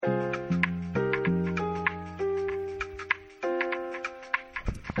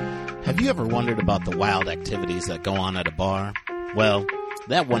Have you ever wondered about the wild activities that go on at a bar? Well,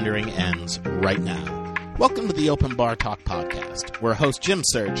 that wondering ends right now. Welcome to the Open Bar Talk podcast, where host Jim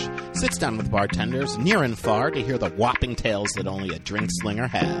Search sits down with bartenders near and far to hear the whopping tales that only a drink slinger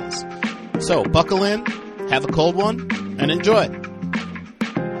has. So buckle in, have a cold one, and enjoy.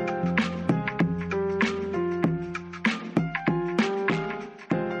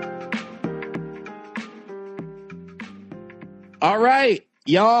 All right.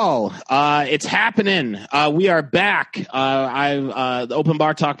 Y'all, it's happening. We are back. The Open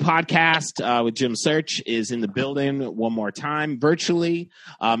Bar Talk podcast with Jim Search is in the building one more time virtually.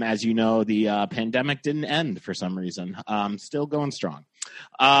 As you know, the pandemic didn't end for some reason. Still going strong.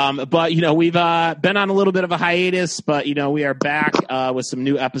 But, you know, we've been on a little bit of a hiatus, but, you know, we are back with some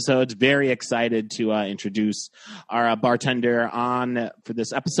new episodes. Very excited to introduce our bartender on for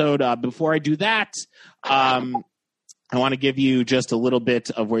this episode. Before I do that, I want to give you just a little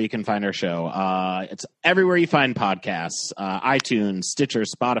bit of where you can find our show. It's everywhere you find podcasts, iTunes, Stitcher,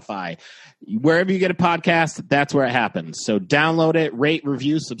 Spotify. Wherever you get a podcast, that's where it happens. So download it, rate,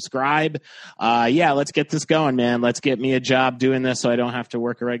 review, subscribe. Let's get this going, man. Let's get me a job doing this so I don't have to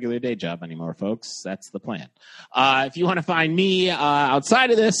work a regular day job anymore, folks. That's the plan. If you want to find me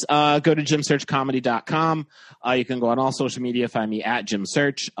outside of this, go to jimsearchcomedy.com. You can go on all social media, find me at Jim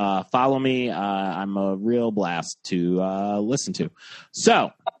Search. Follow me. I'm a real blast to listen to.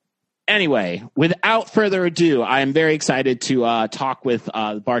 So anyway, without further ado, I am very excited to talk with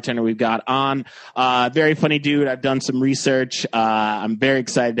the bartender we've got on. Very funny dude. I've done some research. I'm very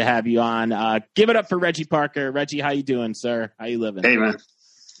excited to have you on. Give it up for Reggie Parker. Reggie, how you doing, sir? How you living? Hey, man.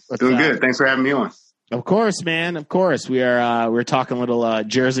 Doing good. Thanks for having me on. Of course, man. Of course. We're talking a little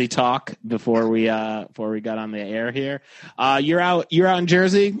Jersey talk before we got on the air here. You're out in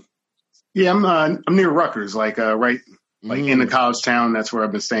Jersey? Yeah, I'm near Rutgers, in the college town. That's where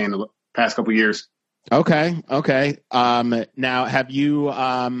I've been staying the past couple of years. Okay. Now, have you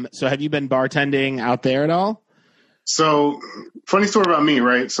been bartending out there at all? So, funny story about me,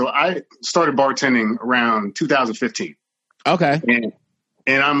 right? So, I started bartending around 2015. Okay.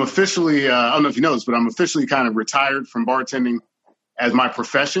 And I'm officially, I don't know if you know this, but I'm officially kind of retired from bartending as my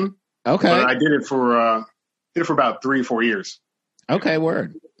profession. Okay. But I did it for about 3 or 4 years. Okay,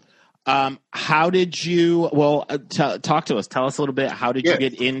 word. How did you? Well, talk to us. Tell us a little bit. How did you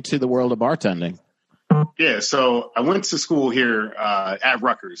get into the world of bartending? Yeah, so I went to school here at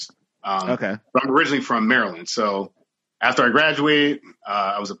Rutgers. Okay, but I'm originally from Maryland. So after I graduated,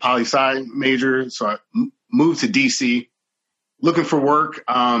 I was a poli-sci major. So I moved to DC, looking for work.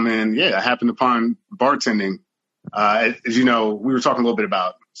 I happened upon bartending. As you know, we were talking a little bit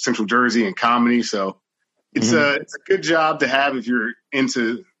about Central Jersey and comedy. So it's a good job to have if you're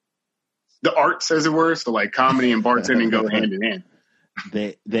into the arts, as it were. So like comedy and bartending go hand in hand.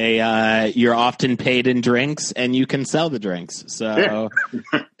 You're often paid in drinks and you can sell the drinks. So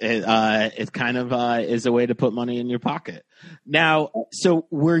it kind of is a way to put money in your pocket. Now, so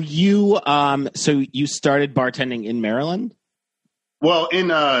were you, so you started bartending in Maryland? Well, in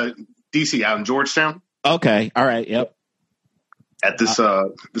DC, out in Georgetown. Okay. All right. Yep. At this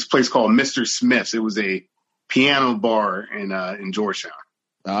place called Mr. Smith's. It was a piano bar in Georgetown.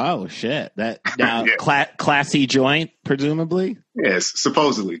 Oh shit! That now classy joint, presumably. Yes,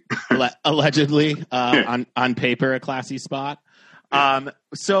 supposedly. Allegedly, on paper, a classy spot.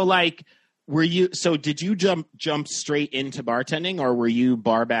 So like, did you jump straight into bartending, or were you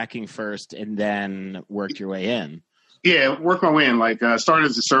bar backing first and then worked your way in? Yeah, worked my way in. Started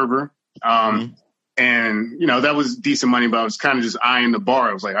as a server, and that was decent money, but I was kind of just eyeing the bar.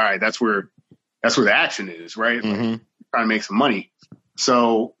 I was like, all right, that's where the action is, right? Trying to make some money.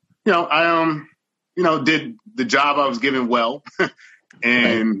 So, I, did the job I was given well.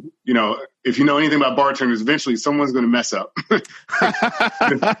 And, if you know anything about bartenders, eventually someone's going to mess up. They're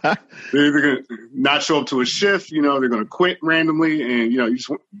either going to not show up to a shift, they're going to quit randomly and, you just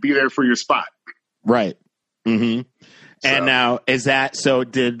be there for your spot. Right. Mm-hmm. And now,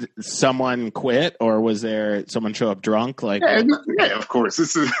 did someone quit or was there someone show up drunk? Yeah, of course.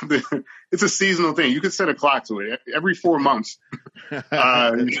 It's a seasonal thing. You could set a clock to it. Every 4 months, you're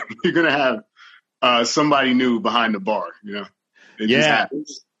going to have somebody new behind the bar, It just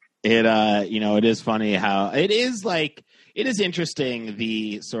happens. It is funny how it is it is interesting,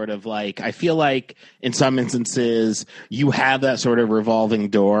 the sort of I feel like in some instances you have that sort of revolving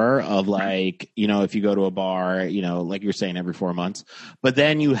door of if you go to a bar, like you're saying every 4 months, but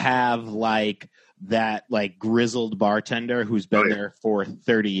then you have that grizzled bartender who's been there for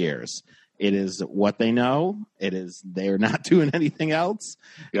 30 years. It is what they know. It is they're not doing anything else,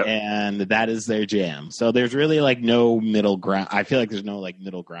 and that is their jam. So there's really like no middle ground. I feel like there's no like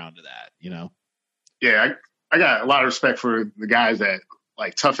middle ground to that, you know? Yeah, I got a lot of respect for the guys that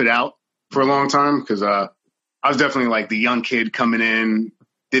like tough it out for a long time because I was definitely like the young kid coming in,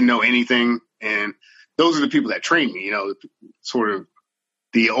 didn't know anything, and those are the people that train me. You know, sort of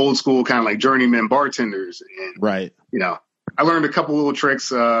the old school kind of like journeyman bartenders, and right. You know, I learned a couple little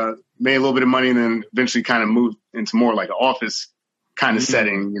tricks, made a little bit of money, and then eventually kind of moved into more like an office kind of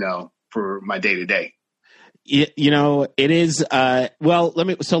setting, you know, for my day to day. You know, it is. Well,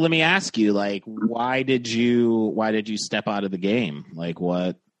 let me ask you, like, why did you step out of the game? Like,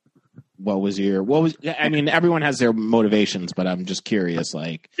 what was? I mean, everyone has their motivations, but I'm just curious.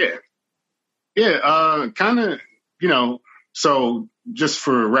 Like, kind of, you know. So just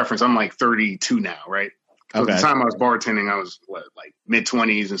for reference, I'm like 32 now, right? So okay. At the time I was bartending, I was like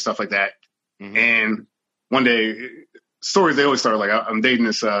mid-20s and stuff like that. Mm-hmm. And one day, stories they always start like I'm dating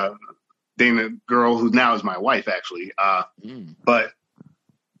a girl who now is my wife, actually. But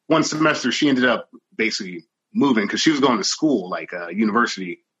one semester, she ended up basically moving because she was going to school, like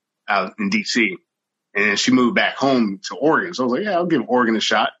university out in D.C. And she moved back home to Oregon. So I was like, yeah, I'll give Oregon a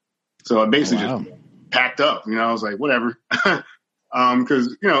shot. So I basically just packed up. You know, I was like, whatever.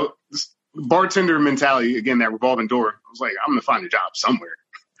 Because, you know, bartender mentality, again, that revolving door, I was like, I'm going to find a job somewhere.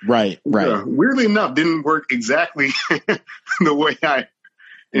 Right. Weirdly enough, didn't work exactly the way I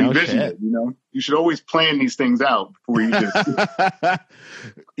envisioned it. You know, you should always plan these things out before you just.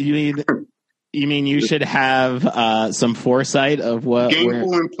 You mean you should have some foresight of what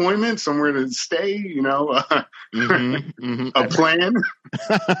gainful employment, somewhere to stay. You know, a plan.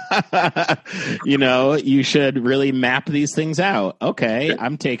 You know, you should really map these things out. Okay,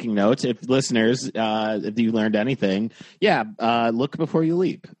 I'm taking notes. If listeners, if you learned anything, look before you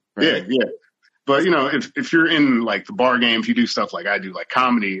leap. Right? Yeah. But, you know, if you're in, like, the bar game, if you do stuff like I do, like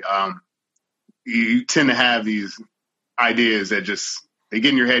comedy, you tend to have these ideas that just, they get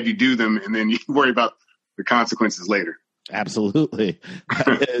in your head, you do them, and then you worry about the consequences later. Absolutely.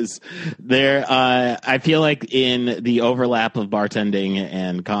 That is there. I feel like in the overlap of bartending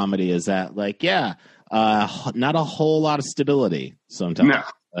and comedy is that, like, not a whole lot of stability sometimes. No.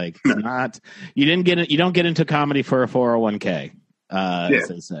 Like, not, you don't get into comedy for a 401k. As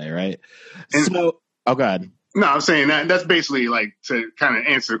they say, right? And, so, go ahead. No, I'm saying that's basically like to kind of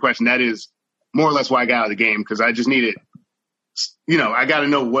answer the question. That is more or less why I got out of the game because I just needed, you know, I got to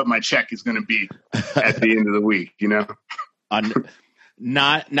know what my check is going to be at the end of the week. You know,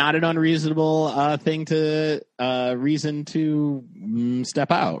 not an unreasonable thing to reason to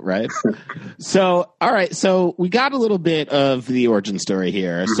step out, right? So, all right. So we got a little bit of the origin story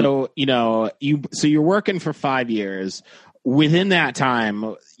here. Mm-hmm. So, you know, you're working for 5 years. Within that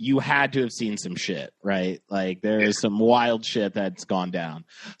time, you had to have seen some shit, right? Like there is some wild shit that's gone down.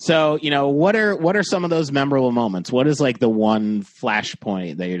 So, you know, what are some of those memorable moments? What is like the one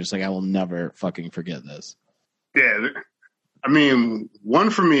flashpoint that you're just like, I will never fucking forget this? Yeah. I mean,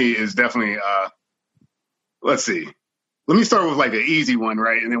 one for me is definitely, let's see. Let me start with like an easy one,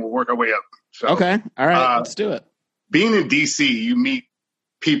 right? And then we'll work our way up. So, okay. All right. Let's do it. Being in DC, you meet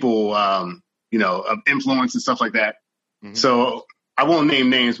people, you know, of influence and stuff like that. Mm-hmm. So I won't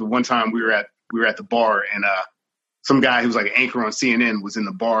name names, but one time we were at the bar and some guy who was like an anchor on CNN was in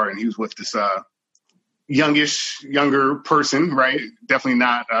the bar and he was with this younger person, right? Definitely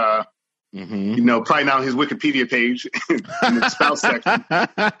not, you know, probably not on his Wikipedia page in the spouse section.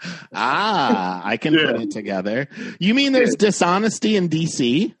 I can put it together. You mean there's dishonesty in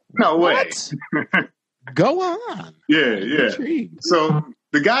DC? No way. Go on. Yeah. Intrigued. So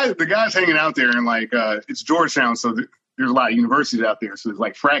the guy's hanging out there and like it's Georgetown, so there's a lot of universities out there. So it's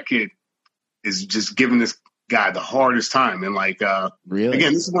like frat kid is just giving this guy the hardest time. And like, really?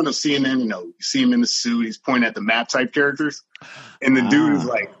 Again, this is one of CNN, you know, you see him in the suit, he's pointing at the map type characters. And the dude is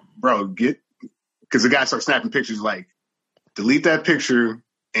like, bro, because the guy starts snapping pictures like, delete that picture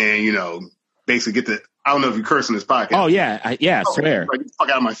and, you know, basically I don't know if you curse in this podcast. Oh, yeah. I swear. Like, get the fuck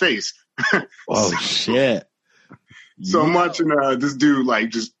out of my face. Oh, shit. So I'm watching this dude like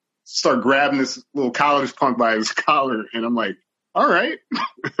just start grabbing this little college punk by his collar, and I'm like, all right.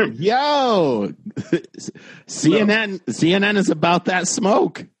 Yo, CNN is about that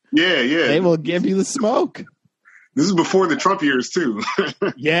smoke. Yeah. They will give you the smoke. This is before the Trump years too.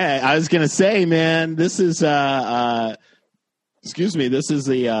 Yeah, I was gonna say, man, this is excuse me, this is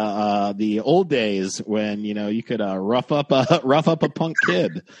the old days when, you know, you could rough up a punk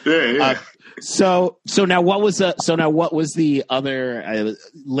kid. Yeah. So now what was the other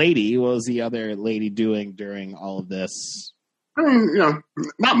lady? What was the other lady doing during all of this? I mean,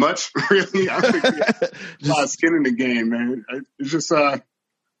 not much really. I think a lot of skin in the game, man. It's just, it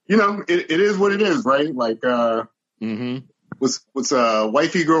is what it is, right? Like, what's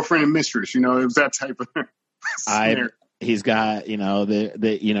wifey, girlfriend, and mistress? It was that type of scenario. He's got,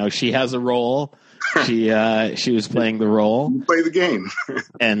 she has a role. She was playing the role. You play the game.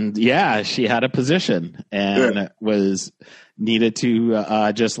 And she had a position and was needed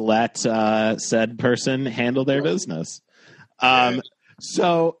to just let said person handle their business.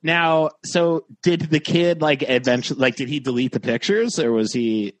 So did the kid eventually, did he delete the pictures or was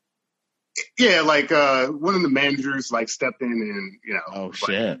he? Yeah, one of the managers stepped in and Oh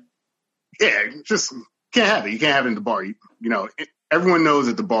shit. Just can't have it. You can't have it in the bar. Everyone knows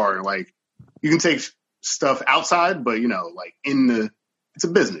at the bar, you can take stuff outside, but it's a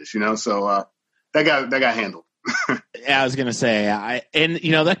business, so that got handled. I was gonna say,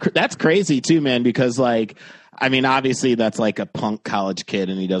 that's crazy too, man, because obviously that's a punk college kid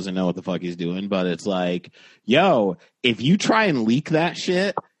and he doesn't know what the fuck he's doing, but it's if you try and leak that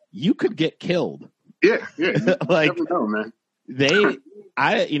shit, you could get killed. Yeah. You never know, man.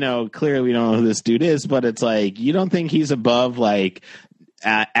 Clearly we don't know who this dude is, but it's you don't think he's above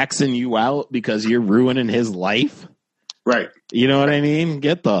Xing you out because you're ruining his life? Right. You know what I mean?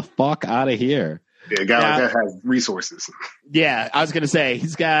 Get the fuck out of here. Yeah, a guy like that has resources. Yeah, I was going to say,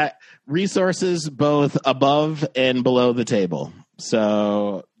 he's got resources both above and below the table.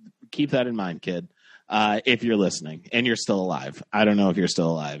 So keep that in mind, kid, if you're listening and you're still alive. I don't know if you're still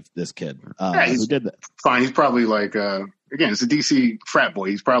alive, this kid. Who did that? Fine. He's probably again, it's a DC frat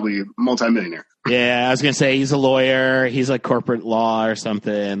boy. He's probably a multimillionaire. Yeah, I was going to say he's a lawyer. He's corporate law or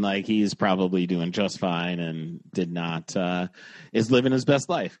something. He's probably doing just fine and is living his best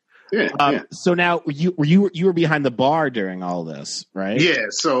life. Yeah. So now you were behind the bar during all this, right? Yeah.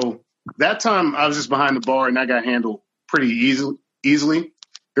 So that time I was just behind the bar and I got handled pretty easily.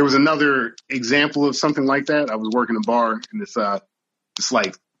 There was another example of something like that. I was working a bar and this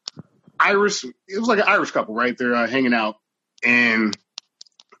Irish, it was an Irish couple, right? They're hanging out and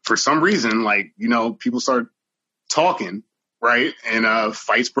for some reason, people start talking, right? And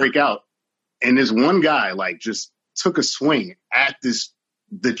fights break out. And this one guy just took a swing at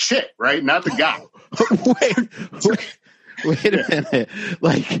the chick, right? Not the guy. Wait a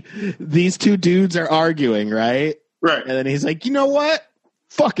minute. These two dudes are arguing, right? Right. And then he's like, you know what?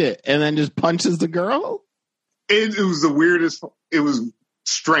 Fuck it. And then just punches the girl? It was the weirdest. It was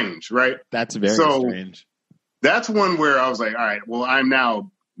strange, right? That's very strange. That's one where I was like, all right, well, I'm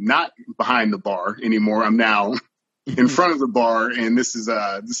now not behind the bar anymore. I'm now in front of the bar, and this is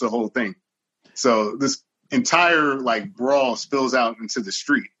a whole thing. So this entire brawl spills out into the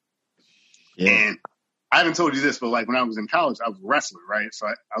street. Yeah. And I haven't told you this, but when I was in college, I was a wrestler, right? So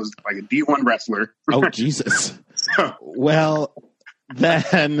I was a D1 wrestler. Oh, Jesus. Well,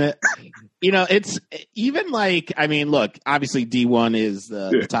 then, it's even look, obviously D1 is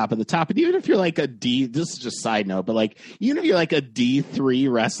the top of the top. But even if you're a D, this is just a side note, but even if you're a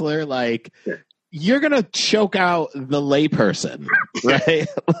D3 wrestler, you're going to choke out the layperson, right?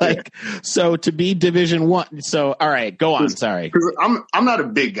 So to be Division 1. So, all right, go on. Sorry. Because I'm not a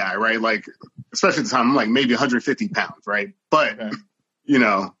big guy, right? Especially at the time, I'm maybe 150 pounds, right? But, a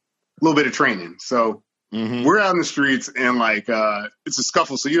little bit of training. So we're out in the streets and it's a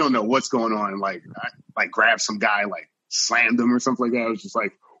scuffle. So you don't know what's going on. I grab some guy, slammed him or something like that. I was just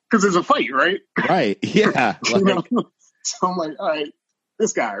because there's a fight, right? Right. Yeah. So I'm all right,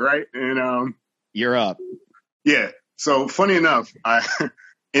 this guy, right? And, you're up. Yeah. So funny enough,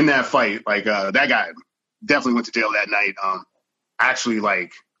 in that fight, that guy definitely went to jail that night. Actually,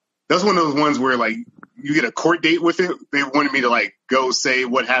 that's one of those ones where you get a court date with it. They wanted me to go say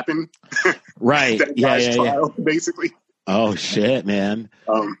what happened. Right. That guy's trial, basically. Oh shit, man.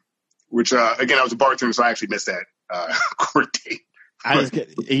 Which again, I was a bartender, so I actually missed that court date. I was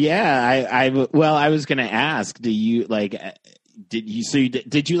going to ask, do you did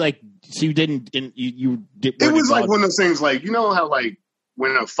you didn't you did it was one of those things how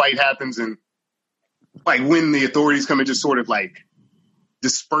when a fight happens and when the authorities come, it just sort of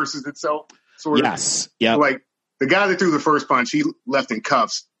disperses itself sort of. Yes. Yeah. The guy that threw the first punch, he left in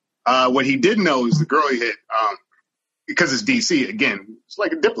cuffs. What he didn't know is the girl he hit, because it's DC again, it's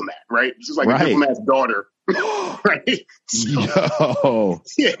like a diplomat, right? It's just a diplomat's daughter. Right? So,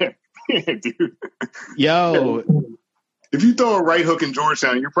 yeah, dude. Yo. If you throw a right hook in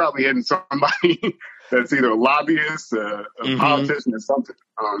Georgetown, you're probably hitting somebody that's either a lobbyist, a politician, or something.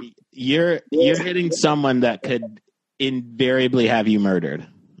 You're hitting someone that could invariably have you murdered.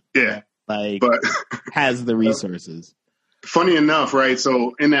 Yeah, but has the resources. Funny enough, right?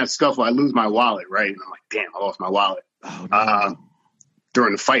 So in that scuffle, I lose my wallet, right? And I'm like, damn, I lost my wallet. Oh, no.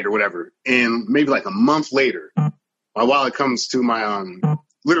 During the fight or whatever. And maybe like a month later, my wallet comes to my,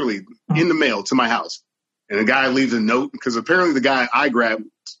 literally in the mail to my house. And the guy leaves a note because apparently the guy I grabbed,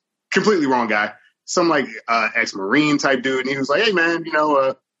 completely wrong guy, some like ex-Marine type dude. And he was like, hey, man,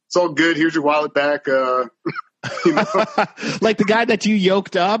 it's all good. Here's your wallet back. Like the guy that you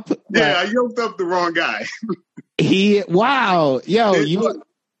yoked up? Yeah, I yoked up the wrong guy. Wow. Yo,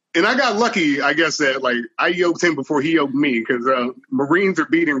 And I got lucky, I guess, that like I yoked him before he yoked me because Marines are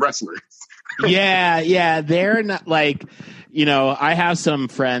beating wrestlers. Yeah. They're not like, I have some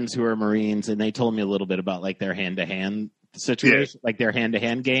friends who are Marines and they told me a little bit about like their hand-to-hand situation, like their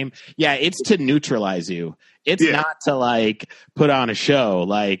hand-to-hand game. Yeah, it's to neutralize you. It's not to like put on a show.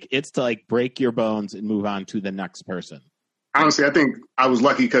 Like it's to like break your bones and move on to the next person. Honestly, I think I was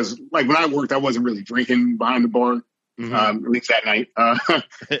lucky because like when I worked, I wasn't really drinking behind the bar. At least that night.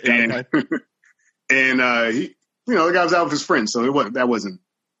 And he, the guy was out with his friends, so that wasn't,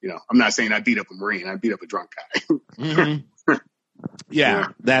 I'm not saying I beat up a Marine, I beat up a drunk guy. Yeah,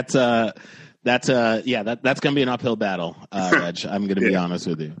 that's gonna be an uphill battle, Reg. I'm gonna be honest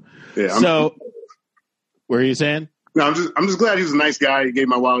with you. Yeah. So, what are you saying? No, I'm just glad he was a nice guy. He gave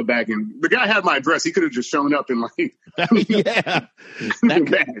my wallet back, and the guy had my address. He could have just shown up and like,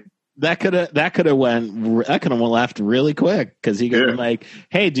 That could have went left really quick because he could be like,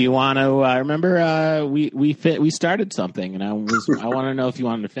 "Hey, do you want to remember we started something and I want to know if you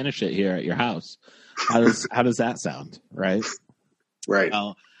wanted to finish it here at your house. How does that sound, right?" Right.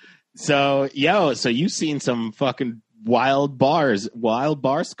 So you've seen some fucking wild bar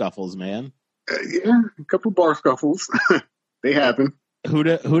scuffles, man. Yeah, a couple bar scuffles. They happen. Who'd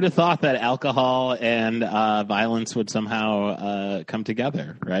have thought that alcohol and violence would somehow come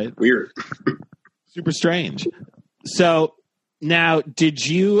together, right? Weird. Super strange. So now,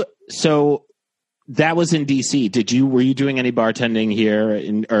 so that was in DC. Were you doing any bartending here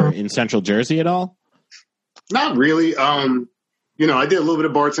in Central Jersey at all? Not really. I did a little bit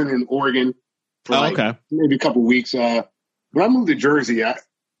of bartending in Oregon for maybe a couple weeks. When I moved to Jersey, I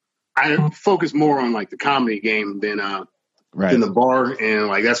focused more on like the comedy game than in the bar, and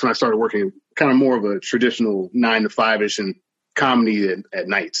like that's when I started working kind of more of a traditional 9 to 5-ish and comedy at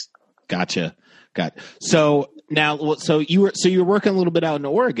nights. Gotcha. So now, so you were working a little bit out in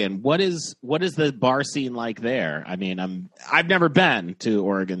Oregon. What is the bar scene like there? I mean, I've never been to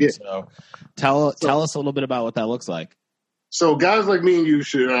Oregon, so tell us a little bit about what that looks like. So guys like me and you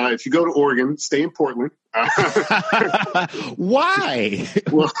should, if you go to Oregon, stay in Portland. Why?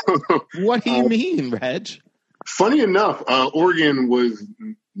 Well, what do you mean, Reg? Funny enough, Oregon was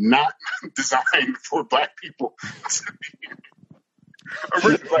not designed for Black people.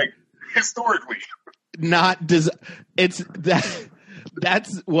 Like historically, That's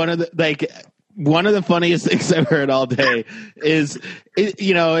one of the funniest things I've heard all day. Is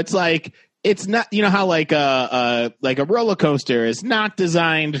it's like. It's not, how like a roller coaster is not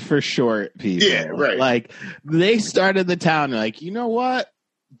designed for short people. Yeah, right. Like they started the town like, you know what?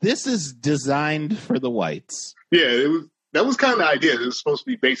 This is designed for the whites. Yeah, that was kind of the idea. It was supposed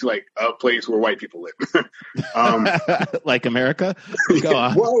to be basically like a place where white people live. Like America? Go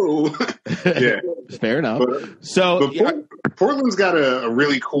on. Whoa. Yeah. Fair enough. Portland's got a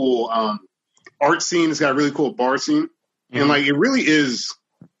really cool art scene. It's got a really cool bar scene. Mm-hmm. And like it really is.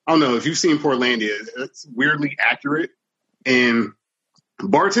 I don't know if you've seen Portlandia, it's weirdly accurate. And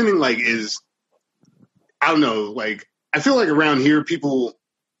bartending, like, is, I don't know, like, I feel like around here, people,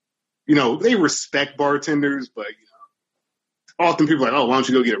 they respect bartenders, but, often people are like, oh, why don't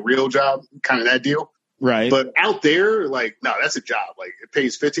you go get a real job? Kind of that deal. Right. But out there, like, no, that's a job. Like, it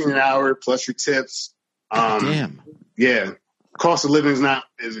pays $15 an hour plus your tips. Damn. Yeah. Cost of living is not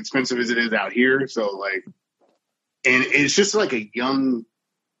as expensive as it is out here. So, like, and it's just like a young,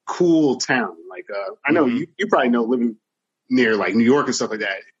 cool town. Like I know you probably know living near like New York and stuff like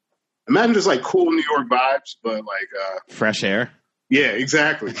that. Imagine just like cool New York vibes, but like fresh air. Yeah,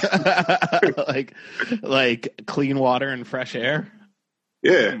 exactly. like clean water and fresh air.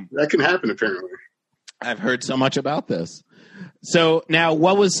 Yeah, that can happen apparently. I've heard so much about this. So now,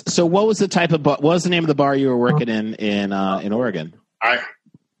 what was the type of what was the name of the bar you were working in Oregon? I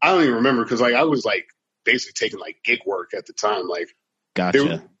don't even remember because like I was like basically taking like gig work at the time. Like,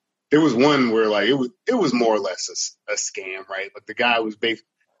 gotcha. There was one where like it was more or less a scam, right? Like the guy was it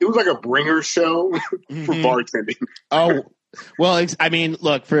was like a bringer show for bartending. Oh, well, I mean,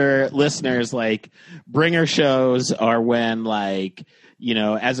 look, for listeners, like bringer shows are when like,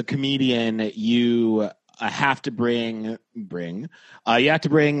 as a comedian, you have to bring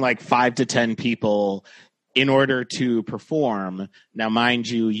like 5 to 10 people in order to perform. Now, mind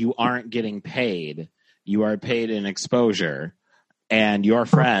you, you aren't getting paid. you are paid an exposure, and your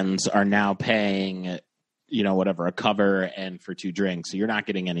friends are now paying, whatever, a cover and for 2 drinks. So you're not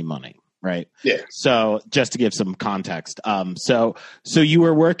getting any money. Right. Yeah. So just to give some context, so you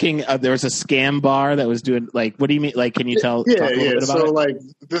were working. There was a scam bar that was doing like. What do you mean? Like, can you talk a little bit about so it? Like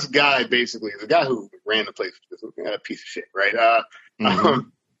this guy, basically, the guy who ran the place, was a piece of shit, right?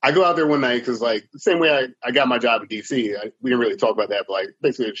 I go out there one night because, like, the same way I got my job in DC, we didn't really talk about that, but like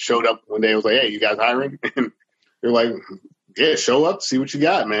basically showed up one day. I was like, "Hey, you guys hiring?" And they're like, "Yeah, show up, see what you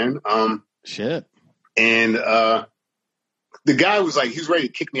got, man." Shit. And the guy was like, he's ready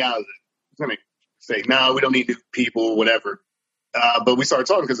to kick me out of it. He's gonna say, "No, we don't need new people, whatever." But we started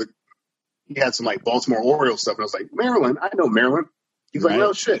talking because he had some like Baltimore Orioles stuff, and I was like, "Maryland, I know Maryland." He's like,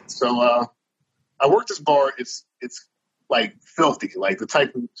 "No shit." So I worked this bar. It's like filthy, like the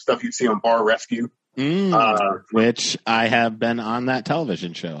type of stuff you'd see on Bar Rescue. Which I have been on that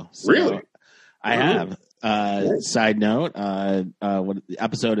television show. So really? I have. Side note, what the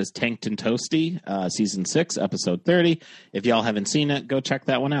episode is Tanked and Toasty, season 6, episode 30. If y'all haven't seen it, go check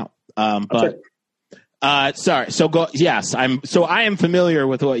that one out. Sorry. So go. Yes, I am familiar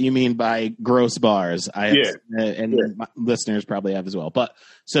with what you mean by gross bars. My listeners probably have as well. But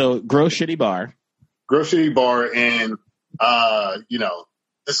so gross shitty bar, and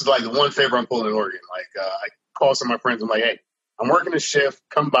this is like the one favor I'm pulling in Oregon. Like I call some of my friends. I'm like, "Hey, I'm working a shift.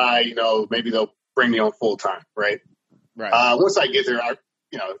 Come by. Maybe they'll bring me on full time." Right. Once I get there,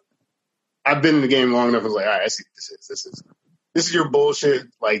 I've been in the game long enough. I was like, "All right, I see what this is your bullshit.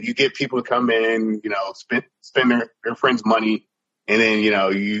 Like you get people to come in, spend their friends' money, and then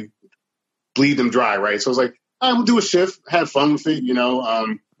you bleed them dry, right?" So I was like, "All right, we'll do a shift, have fun with it,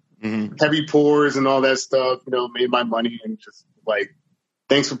 heavy pours and all that stuff. Made my money and just like,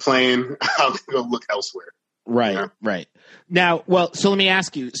 thanks for playing. I'll go look elsewhere." Right. Now, so let me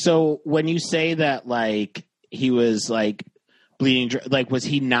ask you. So when you say that, like he was like bleeding, like was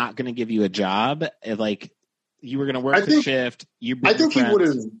he not going to give you a job? Like you were going to work the shift. I think he would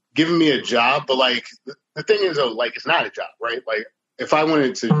have given me a job, but like the thing is, though, like it's not a job, right? Like if I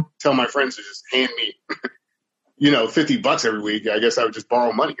wanted to tell my friends to just hand me, $50 every week, I guess I would just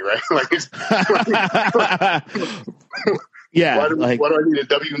borrow money, right? Like, yeah. Why do I need a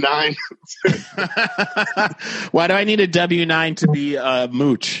W-9? Why do I need a W-9 to be a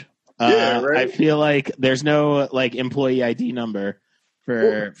mooch? Right. I feel like there's no like employee ID number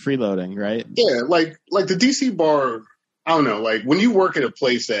for freeloading, right? Yeah, like the DC bar. I don't know. Like when you work at a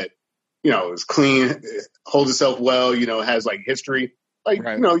place that is clean, holds itself well, has like history. Like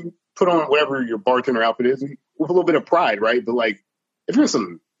you put on whatever your bartender outfit is with a little bit of pride, right? But like if you're in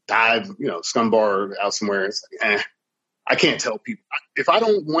some dive, scum bar out somewhere, it's like, I can't tell people if I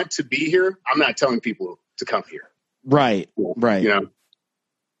don't want to be here. I'm not telling people to come here. Right.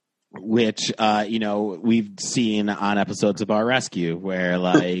 Which, we've seen on episodes of Bar Rescue where,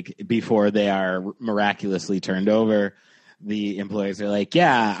 like, before they are miraculously turned over, the employees are like,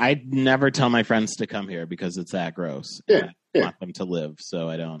 "Yeah, I'd never tell my friends to come here because it's that gross. I want them to live, so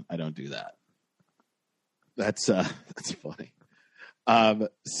I don't do that." That's funny. Is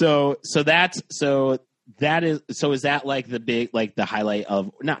that like the big, like the highlight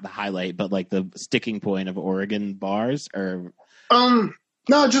of, not the highlight, but like the sticking point of Oregon bars, or?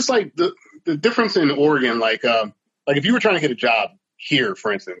 No, just like the difference in Oregon, like if you were trying to get a job here,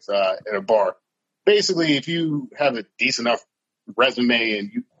 for instance, at a bar, basically if you have a decent enough resume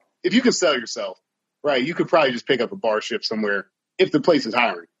and if you can sell yourself, right, you could probably just pick up a bar shift somewhere if the place is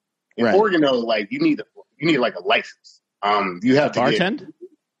hiring. In Oregon, though, like you need like a license. You have to bartend.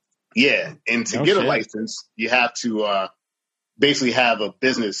 And to get a license, you have to basically have a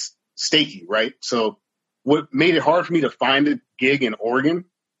business stake you, right? So what made it hard for me to find a gig in Oregon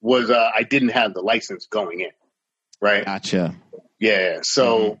was I didn't have the license going in, right? Gotcha. Yeah.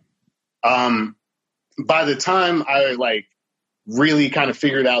 So by the time I like really kind of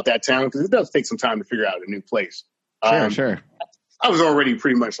figured out that town, because it does take some time to figure out a new place. Sure. I was already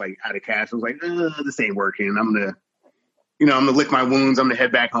pretty much like out of cash. I was like, this ain't working. I'm gonna lick my wounds. I'm gonna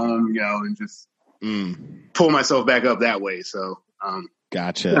head back home, and just pull myself back up that way. So,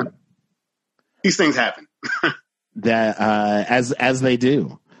 gotcha. Yeah. These things happen. That as they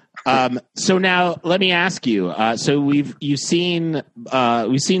do. So now let me ask you. So we've seen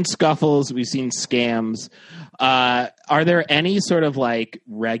scuffles, we've seen scams. Are there any sort of like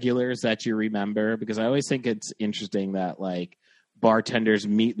regulars that you remember? Because I always think it's interesting that like bartenders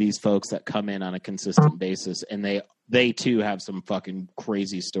meet these folks that come in on a consistent basis, and they too have some fucking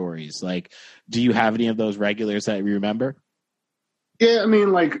crazy stories. Like, do you have any of those regulars that you remember? Yeah, I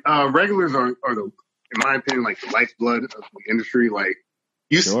mean, like regulars are the, in my opinion, like the lifeblood of the industry. Like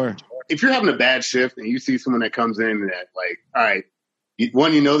you if you're having a bad shift and you see someone that comes in that like, all right,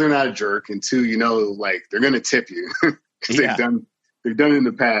 one, you know they're not a jerk, and two, you know like they're gonna tip you because they've done it in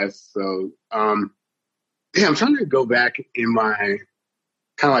the past. So yeah, I'm trying to go back in my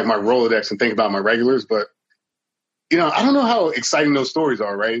kind of like my Rolodex and think about my regulars, but I don't know how exciting those stories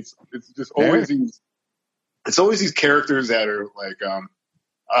are, right? It's just always these characters that are like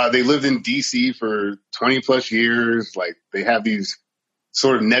they lived in DC for 20 plus years, like they have these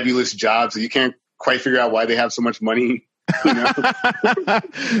sort of nebulous jobs that you can't quite figure out why they have so much money.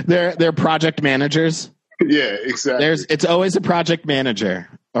 They're project managers. Yeah, exactly. It's always a project manager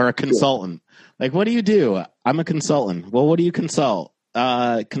or a consultant. Yeah. Like, what do you do? I'm a consultant. Well, what do you consult?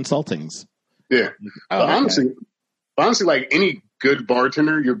 Consultings. Yeah. Honestly, like any good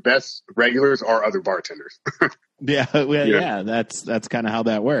bartender, your best regulars are other bartenders. Yeah. That's kind of how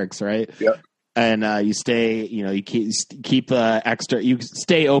that works, right? Yeah. And you stay, you keep extra. You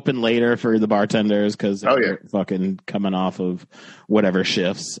stay open later for the bartenders because they're fucking coming off of whatever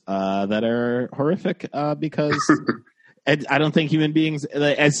shifts that are horrific. Because I don't think human beings,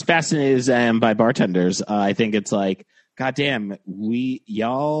 as fascinated as I am by bartenders, I think it's like, goddamn,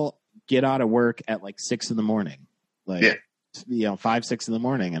 y'all get out of work at like 6 a.m, like 5, 6 a.m,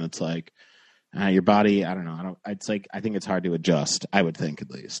 and it's like. Your body, I don't know. I think it's hard to adjust. I would think, at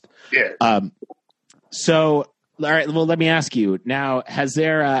least. Yeah. So, all right. Well, let me ask you now. Has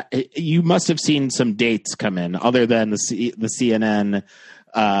there? You must have seen some dates come in, other than the CNN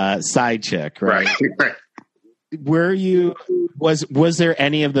side chick, right? Right. Were you? Was there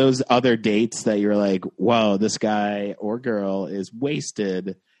any of those other dates that you're like, whoa, this guy or girl is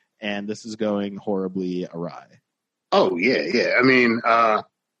wasted, and this is going horribly awry? Oh yeah. I mean.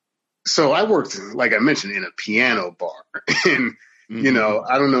 So I worked, like I mentioned, in a piano bar, and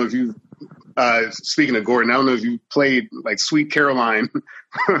I don't know if you, speaking of Gordon, I don't know if you played like Sweet Caroline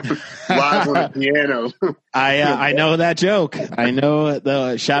live on the piano. I know that joke. I know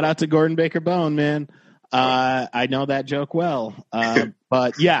the shout out to Gordon Baker Bone, man. I know that joke well.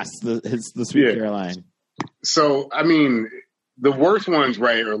 But yes, the Sweet Caroline. So I mean, the worst ones,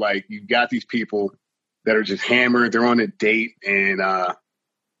 right, are like you got these people that are just hammered. They're on a date, and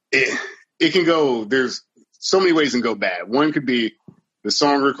it can go, there's so many ways it can go bad. One could be the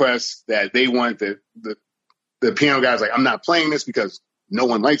song request that they want, the piano guy's like, I'm not playing this because no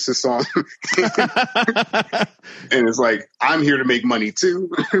one likes this song. And it's like, I'm here to make money too.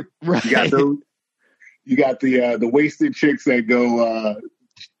 Right. You got the wasted chicks that go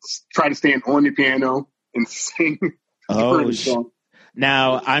try to stand on the piano and sing.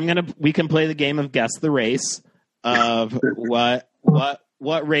 Now we can play the game of guess the race of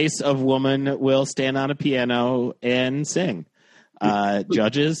what race of woman will stand on a piano and sing?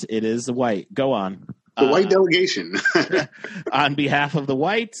 Judges, it is the white. Go on. The white delegation. On behalf of the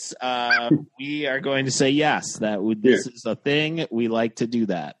whites, we are going to say yes. This is a thing. We like to do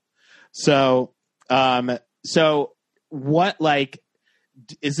that. So what, like,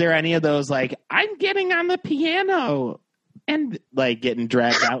 is there any of those, like, I'm getting on the piano and, like, getting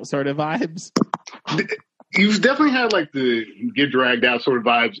dragged out sort of vibes? You've definitely had like the get dragged out sort of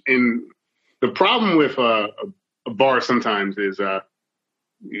vibes. And the problem with a bar sometimes is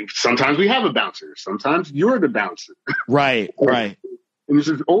sometimes we have a bouncer. Sometimes you're the bouncer. Right. And it's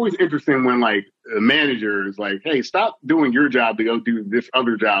just always interesting when like a manager is like, hey, stop doing your job to go do this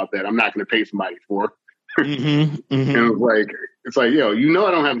other job that I'm not going to pay somebody for. And it's like, yo,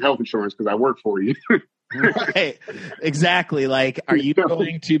 I don't have health insurance because I work for you. Right, exactly. Like, are you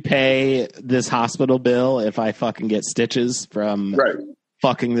going to pay this hospital bill if I fucking get stitches from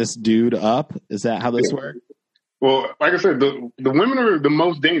fucking this dude up? Is that how this works? Well, like I said, the women are the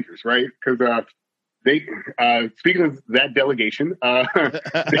most dangerous, right? Because they, speaking of that delegation,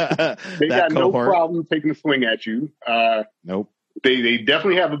 they got no problem taking a swing at you. Nope. They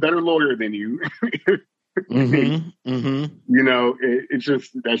definitely have a better lawyer than you. It's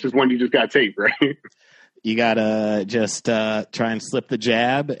just that's just one you just got taped, right? You gotta just try and slip the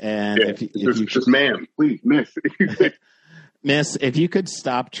jab, and if you just ma'am, please, miss, miss, if you could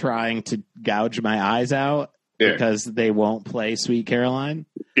stop trying to gouge my eyes out because they won't play Sweet Caroline.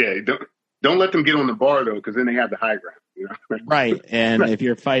 Yeah, don't let them get on the bar though, because then they have the high ground. Right, and if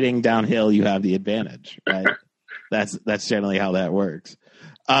you're fighting downhill, you have the advantage. Right, that's generally how that works.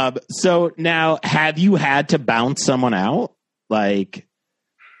 So now, have you had to bounce someone out? Like.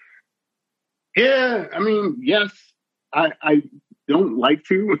 Yeah, I mean, yes, I don't like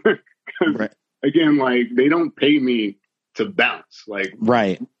to, because again, like they don't pay me to bounce, like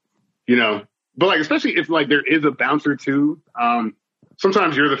but like especially if like there is a bouncer too.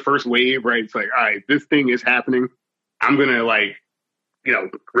 Sometimes you're the first wave, right? It's like, all right, this thing is happening. I'm gonna like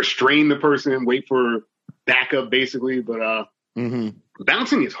restrain the person, wait for backup, basically. But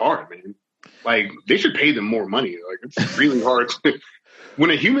bouncing is hard, man. Like, they should pay them more money. Like, it's really hard. When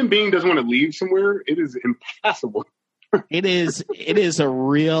a human being doesn't want to leave somewhere, it is impossible. It is a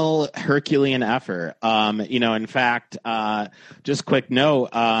real Herculean effort. In fact, just quick note,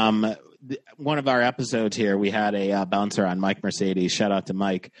 one of our episodes here, we had a bouncer on, Mike Mercedes. Shout out to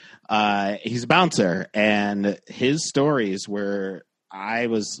Mike. He's a bouncer, and his stories were, I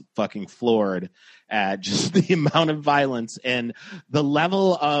was fucking floored at just the amount of violence and the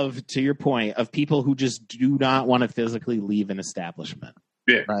level of, to your point, of people who just do not want to physically leave an establishment.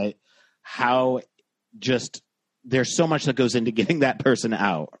 Yeah. Right. How just there's so much that goes into getting that person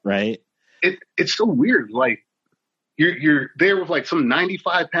out. Right. It's so weird. Like, you're there with like some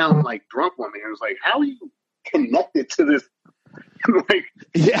 95-pound like drunk woman. And it's like, how are you connected to this? Like,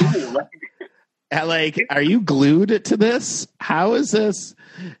 yeah. Like, are you glued to this? How is this?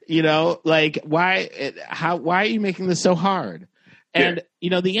 Like, why are you making this so hard? And,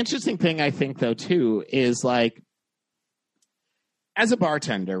 the interesting thing I think, though, too, is like, as a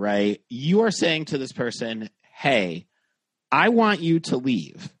bartender, right, you are saying to this person, hey, I want you to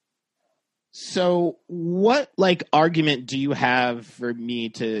leave. So what, like, argument do you have for you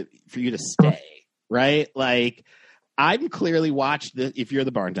to stay, right? Like, I'm clearly watched if you're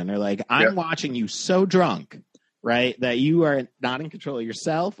the bartender, like, I'm watching you so drunk, right, that you are not in control of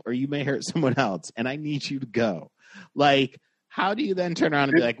yourself or you may hurt someone else, and I need you to go. Like, how do you then turn around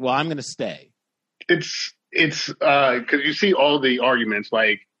and be like, well, I'm going to stay? It's because you see all the arguments,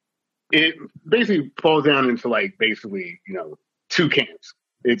 like, it basically falls down into, like, basically, two camps.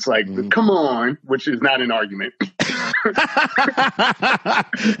 It's like, come on, which is not an argument.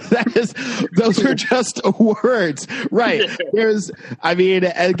 Those are just words. Right.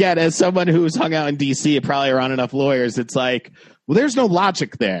 Again, as someone who's hung out in DC, probably around enough lawyers, it's like, well, there's no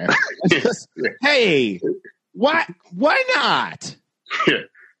logic there. Hey, why not? Yeah.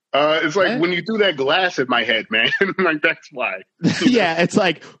 It's like when you threw that glass at my head, man. Like, that's why. Yeah. It's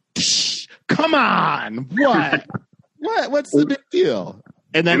like, come on. What? What's the big deal?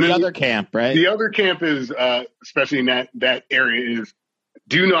 And then the other camp, right? The other camp is, especially in that area, is,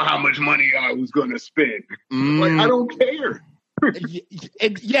 do you know how much money I was going to spend? Like, I don't care.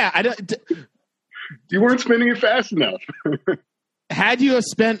 I don't. You weren't spending it fast enough. Had you have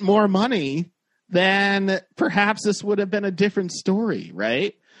spent more money, then perhaps this would have been a different story,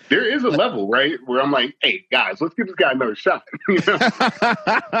 right? There is a level, right, where I'm like, hey, guys, let's give this guy another shot.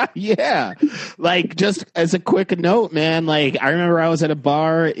 Yeah. Like, just as a quick note, man, like, I remember I was at a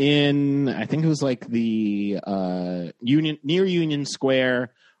bar in, I think it was like the near Union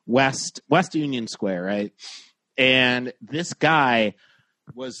Square, West Union Square, right? And this guy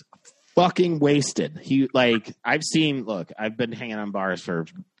was fucking wasted. He, like, I've been hanging on bars for,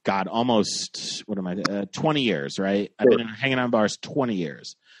 God, almost, 20 years, right? I've been hanging on bars 20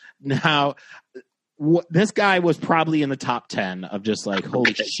 years. Now, this guy was probably in the top 10 of just like,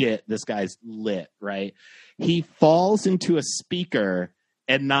 holy shit, this guy's lit, right? He falls into a speaker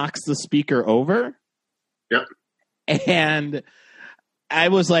and knocks the speaker over. Yep. And I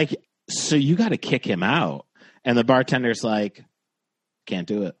was like, so you got to kick him out. And the bartender's like, can't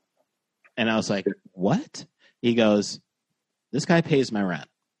do it. And I was like, what? He goes, this guy pays my rent.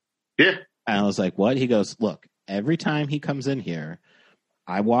 Yeah. And I was like, what? He goes, look, every time he comes in here,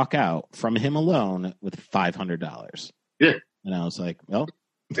 I walk out from him alone with $500. Yeah. And I was like, well,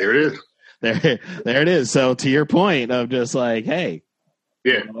 there it is. There it is. So to your point of just like, hey,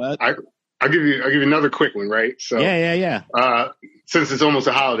 yeah, you know what? I'll give you another quick one, right? So yeah. Since it's almost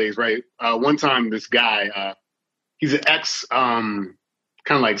the holidays, right? One time this guy, he's an ex, kind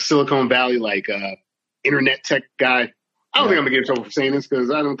of like Silicon Valley, like internet tech guy. I don't think I'm gonna get in trouble for saying this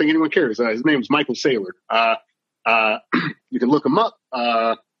because I don't think anyone cares. His name is Michael Saylor. You can look him up.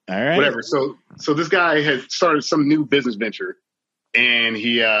 All right. Whatever. So this guy had started some new business venture, and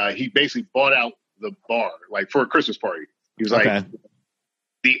he basically bought out the bar like for a Christmas party. He was like,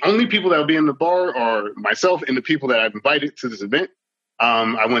 the only people that will be in the bar are myself and the people that I've invited to this event.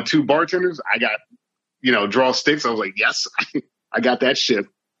 I went 2 bartenders. I got, draw sticks. I was like, yes, I got that shit.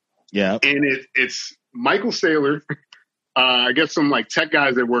 Yeah. And it's Michael Saylor. I guess some like tech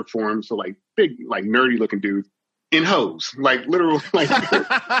guys that work for him. So like big, like nerdy looking dudes in hose, like literal, like,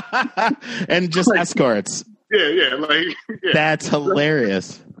 and just like, escorts. Yeah. Like, yeah. That's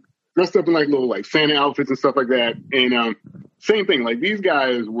hilarious. Dressed up in like little like Santa outfits and stuff like that. And, same thing. Like these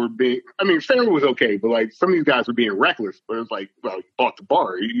guys were being, Saylor was okay, but like some of these guys were being reckless, but it was like, well, you bought the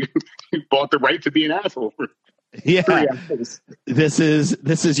bar. You bought the right to be an asshole. Yeah, this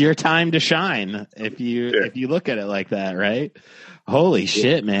is your time to shine if you look at it like that, right? Holy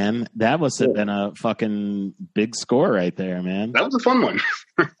shit, man. That must have been a fucking big score right there, man. That was a fun one.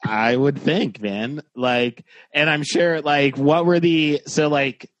 I would think, man. Like, and I'm sure, like, what were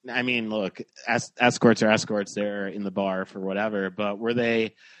I mean, look, escorts are escorts. They're in the bar for whatever, but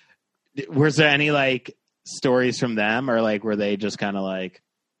was there any, like, stories from them, or, like, were they just kind of like,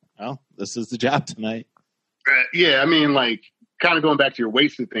 oh, this is the job tonight? Yeah, I mean, like, kind of going back to your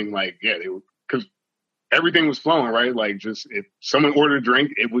wasted thing, like, yeah, they were, because everything was flowing, right? Like, just if someone ordered a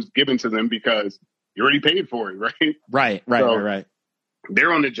drink, it was given to them because you already paid for it, right? Right.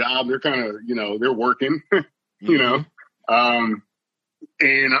 They're on the job. They're kind of, they're working, you know?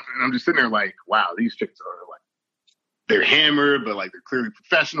 And I'm just sitting there like, wow, these chicks are like, they're hammered, but like they're clearly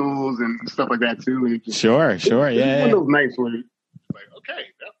professionals and stuff like that too. And just, sure. Yeah. One of those nights where like, okay,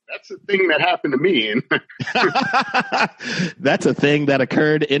 that's a thing that happened to me. And that's a thing that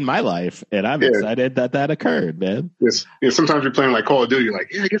occurred in my life. And I'm excited that occurred, man. Yes. Yeah, sometimes you're playing like Call of Duty. You're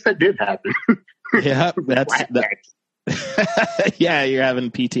like, yeah, I guess that did happen. Yeah. Yeah, you're having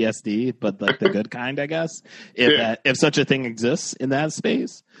PTSD, but like the good kind, I guess. If such a thing exists in that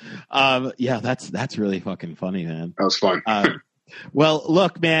space. Yeah, that's really fucking funny, man. That was fun. Well,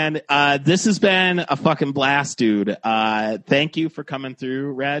 look, man, this has been a fucking blast, dude. Thank you for coming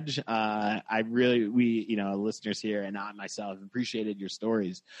through, Reg. We listeners here and I myself appreciated your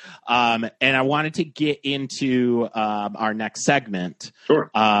stories. And I wanted to get into our next segment, sure.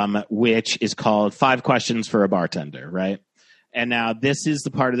 Which is called 5 Questions for a Bartender, right? And now this is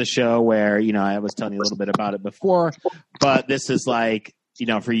the part of the show where, I was telling you a little bit about it before, but this is like,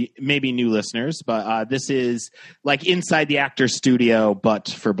 for maybe new listeners, but this is like inside the actor's studio, but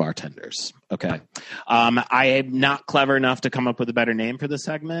for bartenders. Okay. I am not clever enough to come up with a better name for the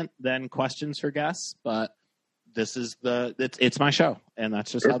segment than Questions for Guests, but this is it's my show, and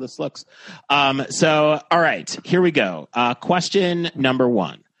that's just how this looks. So, all right, here we go. Question number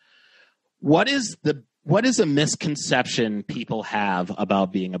 1. What is a misconception people have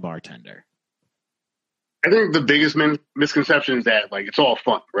about being a bartender? I think the biggest misconception is that, like, it's all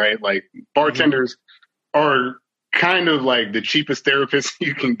fun, right? Like, bartenders are kind of like the cheapest therapists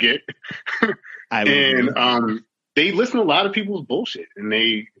you can get. And they listen to a lot of people's bullshit, and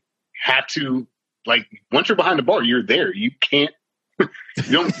they have to, like, once you're behind the bar, you're there. You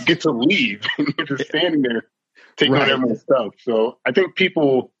don't get to leave. You're just standing there taking on everyone's stuff. So I think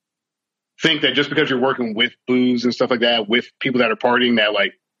people think that just because you're working with booze and stuff like that, with people that are partying, that,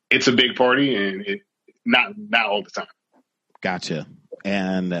 like, it's a big party, and not all the time. Gotcha.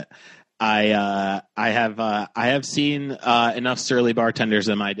 And I have seen enough surly bartenders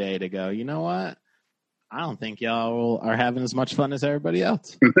in my day to go, you know what? I don't think y'all are having as much fun as everybody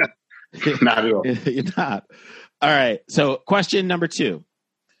else. Not at all. You're not. All right. So question number 2.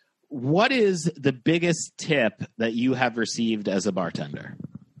 What is the biggest tip that you have received as a bartender?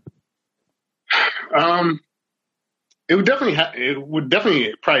 It would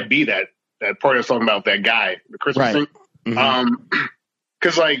definitely probably be that part I was talking about, that guy, the Christmas thing. Mm-hmm.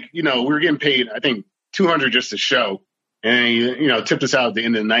 Cause like, we were getting paid, I think $200 just to show, and he, tipped us out at the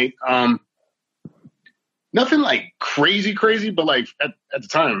end of the night. Nothing like crazy, but like at the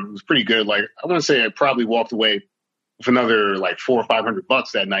time it was pretty good. Like, I want to say I probably walked away with another like $400 or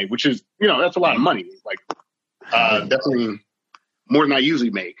 $500 that night, which is, that's a lot of money. Like, definitely more than I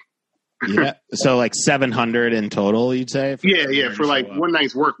usually make. Yeah. So like 700 in total, you'd say? Yeah. For like one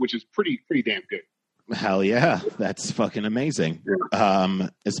night's work, which is pretty damn good. Hell yeah. That's fucking amazing. Yeah.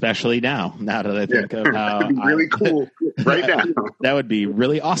 Especially now that I think of how that'd be really cool right now. That would be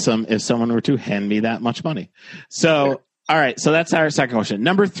really awesome if someone were to hand me that much money. So, all right. So that's our second question.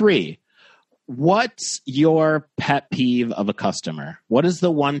 Number 3, what's your pet peeve of a customer? What is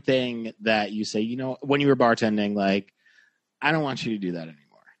the one thing that you say, when you were bartending, like, I don't want you to do that anymore?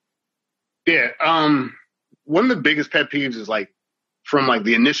 Yeah. One of the biggest pet peeves is like from like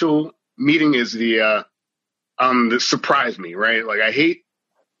the initial meeting is the surprise me, right? Like, I hate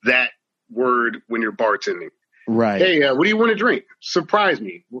that word when you're bartending. Right. Hey, what do you want to drink? Surprise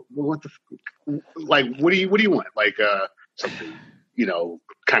me. What do you want? Like, something,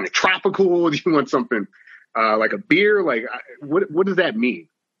 kind of tropical? Do you want something, like a beer? Like, what does that mean?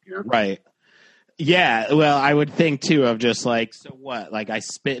 Right. Yeah, well, I would think, too, of just like, so what? Like, I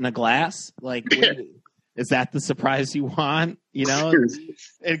spit in a glass? Like, is that the surprise you want?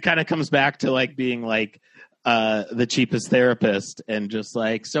 It kind of comes back to, like, being, like, the cheapest therapist and just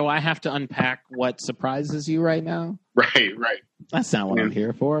like, so I have to unpack what surprises you right now? Right. That's not what I'm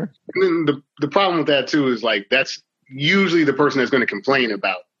here for. And then the problem with that, too, is, like, that's usually the person that's going to complain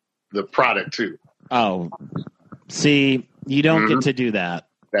about the product, too. Oh, See, you don't get to do that.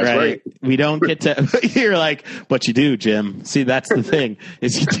 That's right. We don't get to. You're like, but you do, Jim. See, that's the thing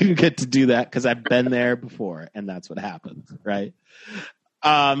is you do get to do that because I've been there before, and that's what happens, right?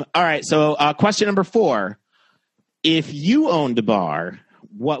 All right. So, question number 4: if you owned a bar,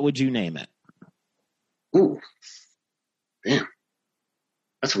 what would you name it? Ooh, damn,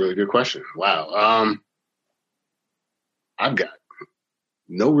 that's a really good question. Wow. I've got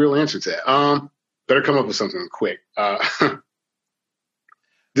no real answer to that. Better come up with something quick.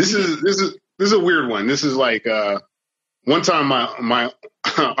 This is a weird one. This is like one time my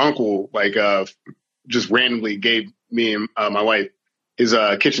uncle just randomly gave me and my wife his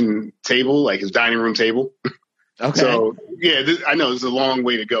kitchen table, like his dining room table. Okay. So yeah, I know this is a long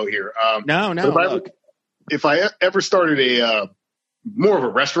way to go here. No. If I ever started a more of a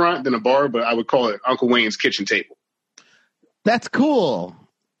restaurant than a bar, but I would call it Uncle Wayne's Kitchen Table. That's cool.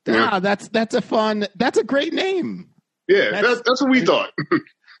 Yeah. That's a great name. Yeah, that's what we thought.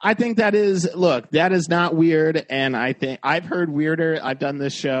 I think that is not weird. And I think I've heard weirder. I've done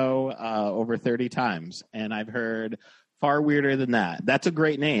this show over 30 times and I've heard far weirder than that. That's a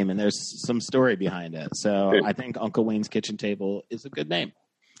great name. And there's some story behind it. So yeah. I think Uncle Wayne's Kitchen Table is a good name.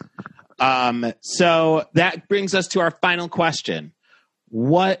 So that brings us to our final question.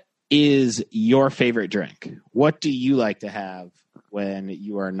 What is your favorite drink? What do you like to have when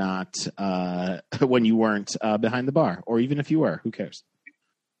you are not, when you weren't behind the bar, or even if you were? Who cares?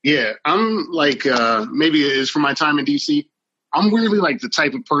 Yeah, I'm like, maybe it is from my time in DC. I'm weirdly like the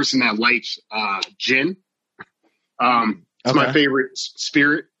type of person that likes gin. It's my favorite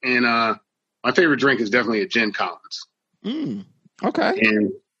spirit, and my favorite drink is definitely a Gin Collins. Okay.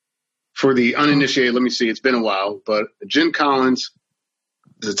 And for the uninitiated, let me see, it's been a while, but a Gin Collins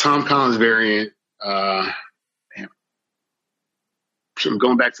is a Tom Collins variant. Damn. I'm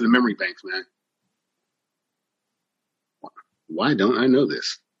going back to the memory banks, man. Why don't I know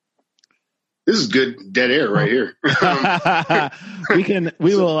this? This is good dead air right here.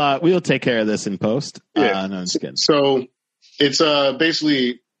 We will take care of this in post. Yeah. No, I'm just kidding. So it's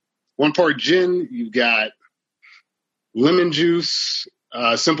basically 1 part gin. You've got lemon juice,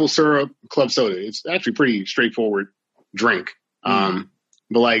 simple syrup, club soda. It's actually pretty straightforward drink.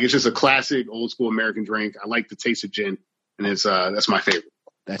 But like, it's just a classic old school American drink. I like the taste of gin, and it's that's my favorite.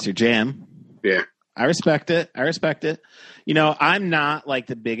 That's your jam. Yeah. I respect it. You know, I'm not like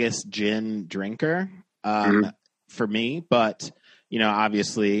the biggest gin drinker for me, but you know,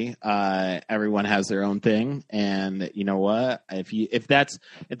 obviously, everyone has their own thing, and you know what? If that's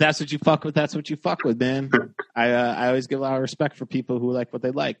what you fuck with, that's what you fuck with, man. I always give a lot of respect for people who like what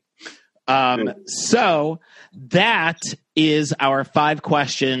they like. So that is our 5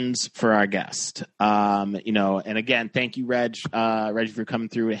 questions for our guest. You know, and again, thank you, Reggie, for coming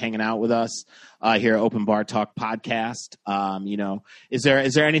through and hanging out with us here at Open Bar Talk Podcast. You know, is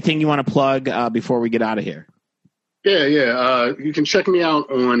there anything you want to plug before we get out of here? Yeah. You can check me out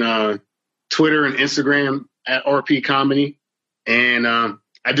on Twitter and Instagram at RP Comedy, and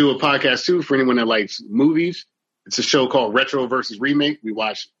I do a podcast too for anyone that likes movies. It's a show called Retro versus Remake. We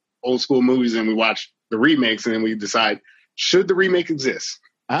watch old school movies and we watch the remakes, and then we decide, should the remake exist?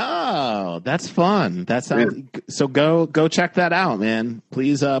 Oh, that's fun. That sounds so. Go check that out, man.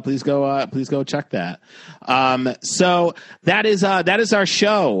 Please go check that. So that is our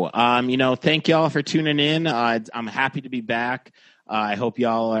show. You know, thank y'all for tuning in. I'm happy to be back. I hope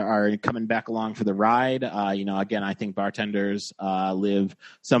y'all are coming back along for the ride. You know, again, I think bartenders live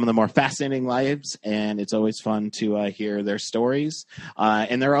some of the more fascinating lives, and it's always fun to hear their stories.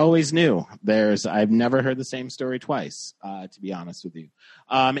 And they're always new. I've never heard the same story twice, to be honest with you.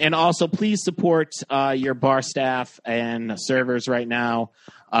 And also, please support your bar staff and servers right now,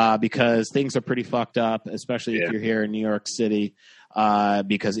 because things are pretty fucked up, especially if you're here in New York City,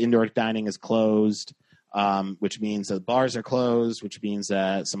 because indoor dining is closed. Which means that bars are closed, which means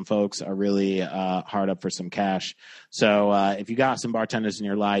that some folks are really hard up for some cash. So if you got some bartenders in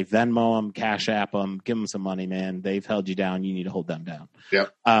your life, Venmo them, Cash App them, give them some money, man. They've held you down. You need to hold them down.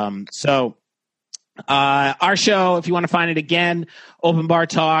 Yep. So our show, if you want to find it again, Open Bar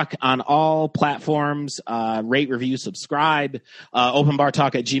Talk on all platforms. Rate, review, subscribe.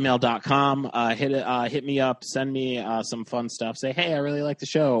 openbartalk@gmail.com. Hit me up. Send me some fun stuff. Say, hey, I really like the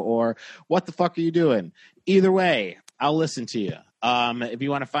show, or what the fuck are you doing? Either way, I'll listen to you. If you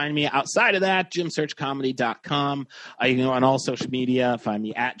want to find me outside of that, jimsearchcomedy.com. You can go on all social media. Find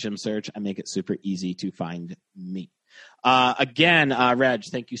me at jimsearch. I make it super easy to find me. Again, Reg,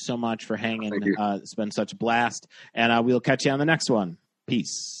 thank you so much for hanging. It's been such a blast, and we'll catch you on the next one.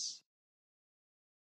 Peace.